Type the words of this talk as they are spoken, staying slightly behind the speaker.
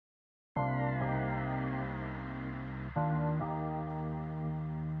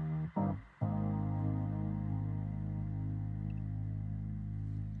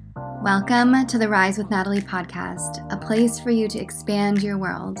Welcome to the Rise with Natalie podcast, a place for you to expand your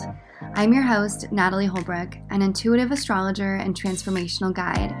world. I'm your host, Natalie Holbrook, an intuitive astrologer and transformational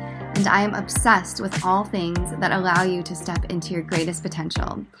guide, and I am obsessed with all things that allow you to step into your greatest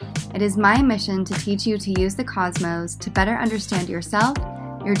potential. It is my mission to teach you to use the cosmos to better understand yourself,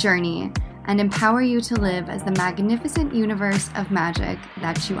 your journey, and empower you to live as the magnificent universe of magic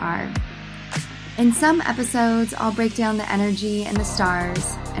that you are. In some episodes, I'll break down the energy in the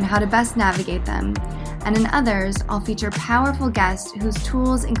stars and how to best navigate them. And in others, I'll feature powerful guests whose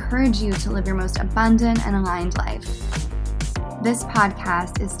tools encourage you to live your most abundant and aligned life. This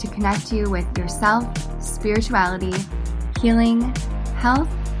podcast is to connect you with yourself, spirituality, healing, health,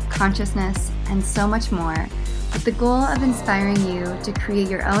 consciousness, and so much more, with the goal of inspiring you to create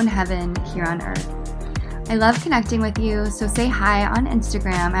your own heaven here on earth. I love connecting with you, so say hi on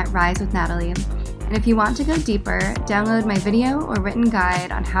Instagram at Rise with Natalie. And if you want to go deeper, download my video or written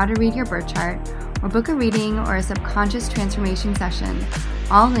guide on how to read your birth chart, or book a reading or a subconscious transformation session,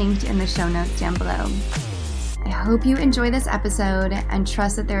 all linked in the show notes down below. I hope you enjoy this episode and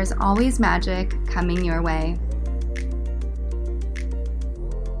trust that there is always magic coming your way.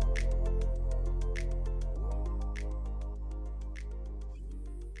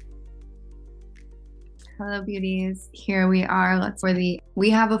 Hello, beauties. Here we are.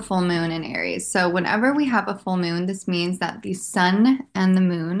 We have a full moon in Aries. So whenever we have a full moon, this means that the sun and the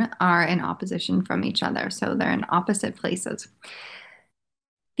moon are in opposition from each other. So they're in opposite places.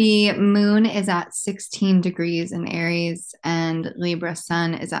 The moon is at 16 degrees in Aries, and Libra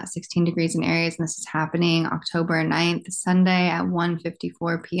sun is at 16 degrees in Aries. And this is happening October 9th, Sunday at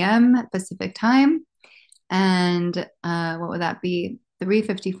 1:54 p.m. Pacific time. And what would that be?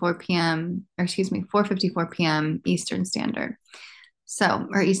 4:54 p.m. Eastern Standard.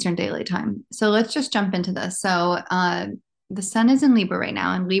 Or Eastern Daylight Time. So let's just jump into this. So the sun is in Libra right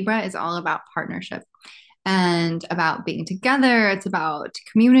now, and Libra is all about partnership and about being together. It's about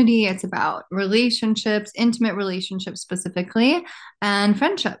community. It's about relationships, intimate relationships specifically, and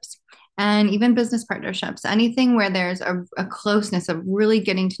friendships, and even business partnerships, anything where there's a closeness of really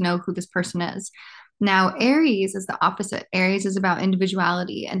getting to know who this person is. Now, Aries is the opposite. Aries is about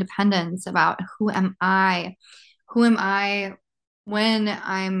individuality, independence, about who am I? Who am I when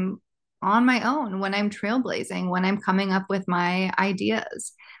I'm on my own, when I'm trailblazing, when I'm coming up with my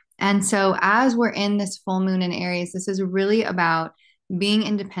ideas? And so as we're in this full moon in Aries, this is really about being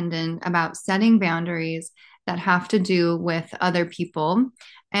independent, about setting boundaries that have to do with other people.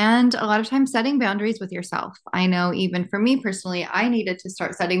 And a lot of times setting boundaries with yourself. I know even for me personally, I needed to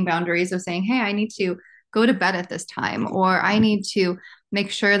start setting boundaries of saying, hey, I need to go to bed at this time, or I need to make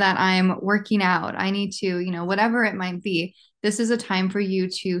sure that I'm working out. I need to, whatever it might be. This is a time for you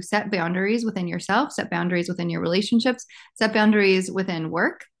to set boundaries within yourself, set boundaries within your relationships, set boundaries within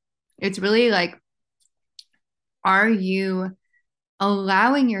work. It's really like, are you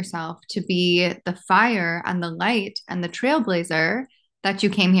allowing yourself to be the fire and the light and the trailblazer that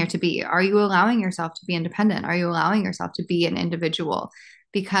you came here to be? Are you allowing yourself to be independent? Are you allowing yourself to be an individual?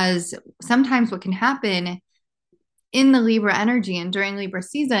 Because sometimes what can happen in the Libra energy and during Libra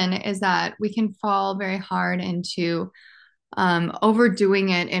season is that we can fall very hard into overdoing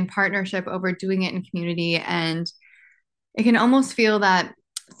it in partnership, overdoing it in community. And it can almost feel that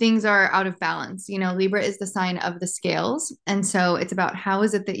things are out of balance. Libra is the sign of the scales. And so it's about how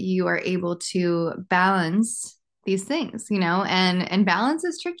is it that you are able to balance these things, and balance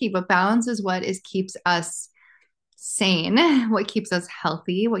is tricky, but balance is what keeps us sane, what keeps us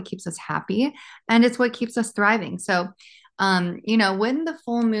healthy, what keeps us happy, and it's what keeps us thriving. So, when the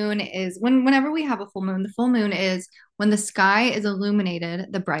full moon is, whenever we have a full moon, the full moon is when the sky is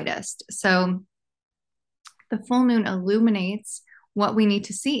illuminated the brightest. So the full moon illuminates what we need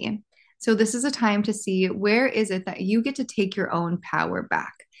to see. So this is a time to see where is it that you get to take your own power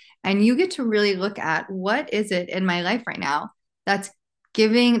back. And you get to really look at what is it in my life right now that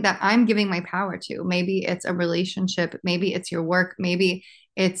I'm giving my power to. Maybe it's a relationship. Maybe it's your work. Maybe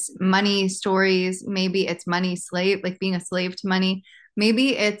it's money stories. Maybe it's money slave, like being a slave to money.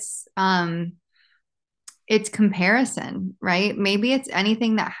 Maybe it's comparison, right? Maybe it's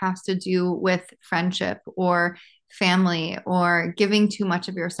anything that has to do with friendship or family or giving too much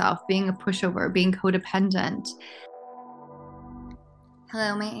of yourself, being a pushover, being codependent.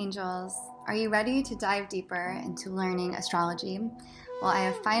 Hello, my angels. Are you ready to dive deeper into learning astrology? Well, I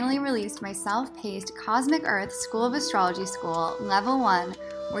have finally released my self-paced Cosmic Earth School of Astrology School, Level 1,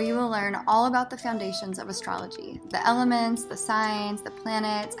 where you will learn all about the foundations of astrology, the elements, the signs, the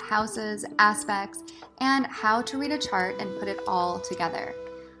planets, houses, aspects, and how to read a chart and put it all together.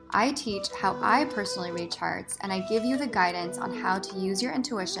 I teach how I personally read charts, and I give you the guidance on how to use your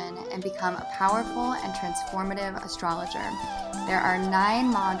intuition and become a powerful and transformative astrologer. There are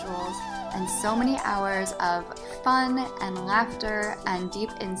 9 modules and so many hours of fun and laughter and deep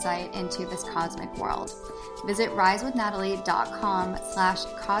insight into this cosmic world. Visit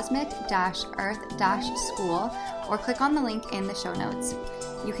risewithnatalie.com/cosmic-earth-school or click on the link in the show notes.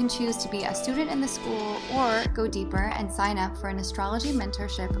 You can choose to be a student in the school or go deeper and sign up for an astrology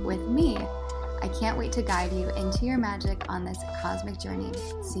mentorship with me. I can't wait to guide you into your magic on this cosmic journey.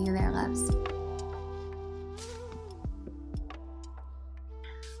 See you there, loves.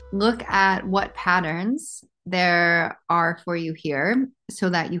 Look at what patterns there are for you here so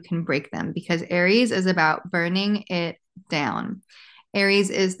that you can break them, because Aries is about burning it down. Aries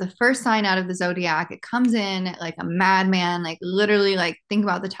is the first sign out of the zodiac. It comes in like a madman, like literally, like think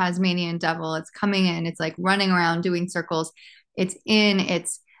about the Tasmanian devil. It's coming in, it's like running around doing circles. It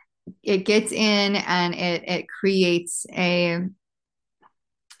gets in and it creates a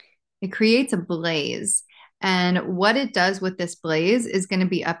blaze. And what it does with this blaze is going to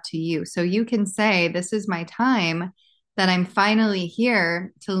be up to you. So you can say, this is my time that I'm finally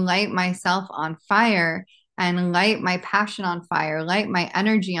here to light myself on fire and light my passion on fire, light my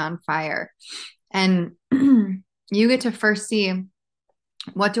energy on fire. And you get to first see,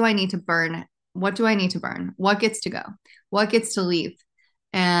 what do I need to burn? What do I need to burn? What gets to go? What gets to leave?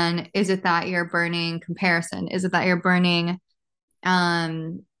 And is it that you're burning comparison? Is it that you're burning,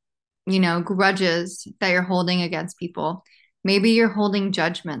 grudges that you're holding against people? Maybe you're holding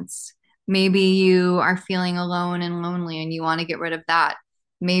judgments. Maybe you are feeling alone and lonely and you want to get rid of that.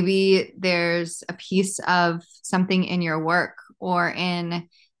 Maybe there's a piece of something in your work or in,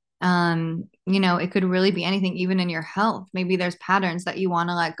 it could really be anything, even in your health. Maybe there's patterns that you want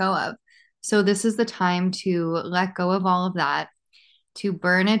to let go of. So this is the time to let go of all of that, to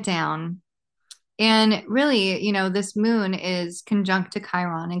burn it down. And really, this moon is conjunct to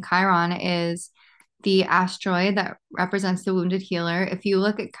Chiron, and Chiron is the asteroid that represents the wounded healer. If you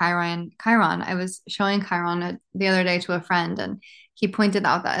look at Chiron, I was showing Chiron the other day to a friend, and he pointed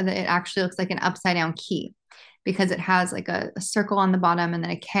out that it actually looks like an upside down key because it has like a circle on the bottom and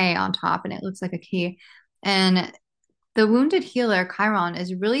then a K on top, and it looks like a key. And the wounded healer, Chiron,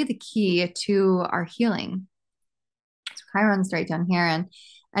 is really the key to our healing. So Chiron's right down here, and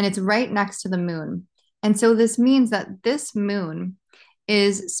it's right next to the moon. And so this means that this moon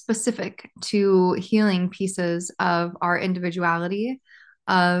is specific to healing pieces of our individuality,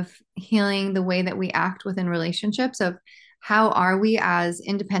 of healing the way that we act within relationships, of how are we as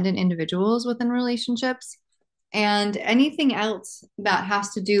independent individuals within relationships, and anything else that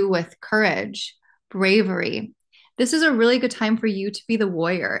has to do with courage, bravery. This is a really good time for you to be the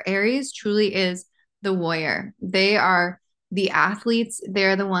warrior. Aries truly is the warrior. They are the athletes.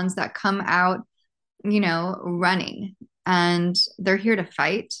 They're the ones that come out, running, and they're here to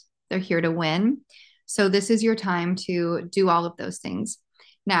fight. They're here to win. So this is your time to do all of those things.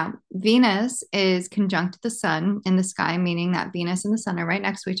 Now, Venus is conjunct the sun in the sky, meaning that Venus and the sun are right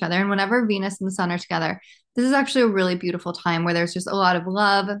next to each other. And whenever Venus and the sun are together, this is actually a really beautiful time where there's just a lot of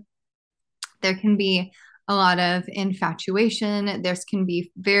love. There can be a lot of infatuation. There can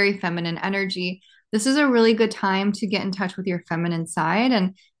be very feminine energy. This is a really good time to get in touch with your feminine side.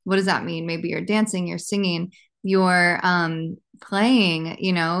 And what does that mean? Maybe you're dancing, you're singing, you're playing,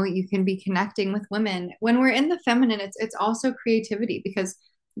 you can be connecting with women. When we're in the feminine, it's also creativity, because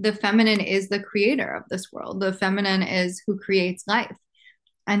the feminine is the creator of this world. The feminine is who creates life.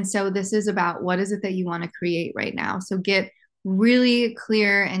 And so this is about, what is it that you want to create right now? So get really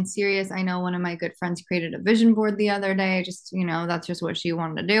clear and serious. I know one of my good friends created a vision board the other day. Just, that's just what she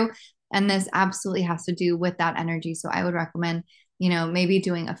wanted to do. And this absolutely has to do with that energy. So I would recommend, maybe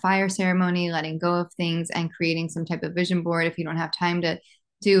doing a fire ceremony, letting go of things and creating some type of vision board. If you don't have time to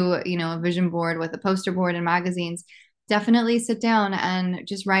do, a vision board with a poster board and magazines, definitely sit down and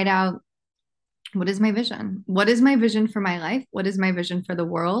just write out, what is my vision? What is my vision for my life? What is my vision for the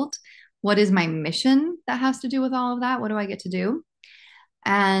world? What is my mission that has to do with all of that? What do I get to do?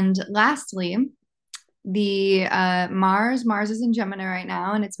 And lastly, the Mars is in Gemini right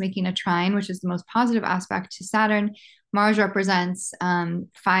now, and it's making a trine, which is the most positive aspect to Saturn. Mars represents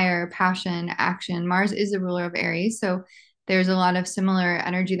fire, passion, action. Mars is the ruler of Aries, so there's a lot of similar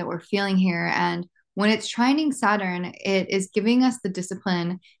energy that we're feeling here. And when it's trining Saturn, it is giving us the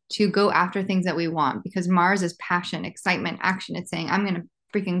discipline to go after things that we want, because Mars is passion, excitement, action. It's saying, I'm going to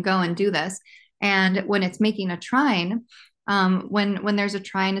freaking go and do this. And when it's making a trine, when there's a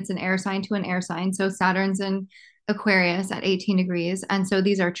trine, it's an air sign to an air sign. So Saturn's in Aquarius at 18 degrees. And so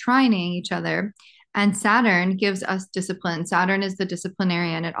these are trining each other. And Saturn gives us discipline. Saturn is the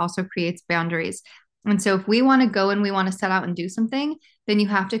disciplinarian. It also creates boundaries. And so if we want to go and we want to set out and do something, then you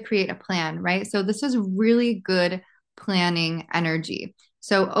have to create a plan, right? So this is really good planning energy.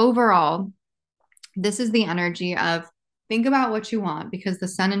 So overall, this is the energy of think about what you want because the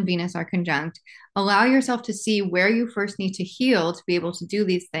sun and Venus are conjunct. Allow yourself to see where you first need to heal to be able to do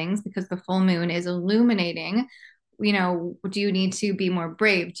these things because the full moon is illuminating. Do you need to be more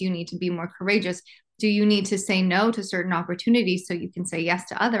brave? Do you need to be more courageous? Do you need to say no to certain opportunities so you can say yes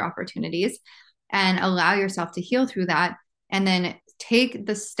to other opportunities and allow yourself to heal through that? And then take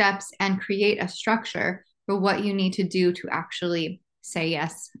the steps and create a structure for what you need to do to actually say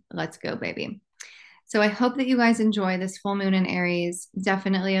yes. Let's go, baby. So I hope that you guys enjoy this full moon in Aries.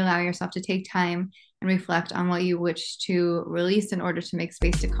 Definitely allow yourself to take time and reflect on what you wish to release in order to make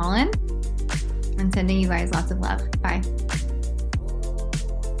space to call in. I'm sending you guys lots of love. Bye.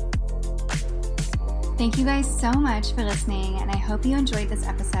 Thank you guys so much for listening, and I hope you enjoyed this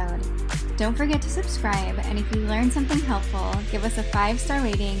episode. Don't forget to subscribe, and if you learned something helpful, give us a 5-star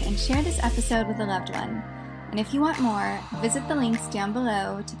rating and share this episode with a loved one. And if you want more, visit the links down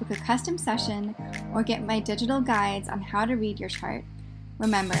below to book a custom session or get my digital guides on how to read your chart.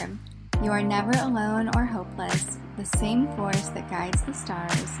 Remember, you are never alone or hopeless. The same force that guides the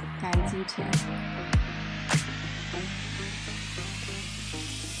stars guides you too.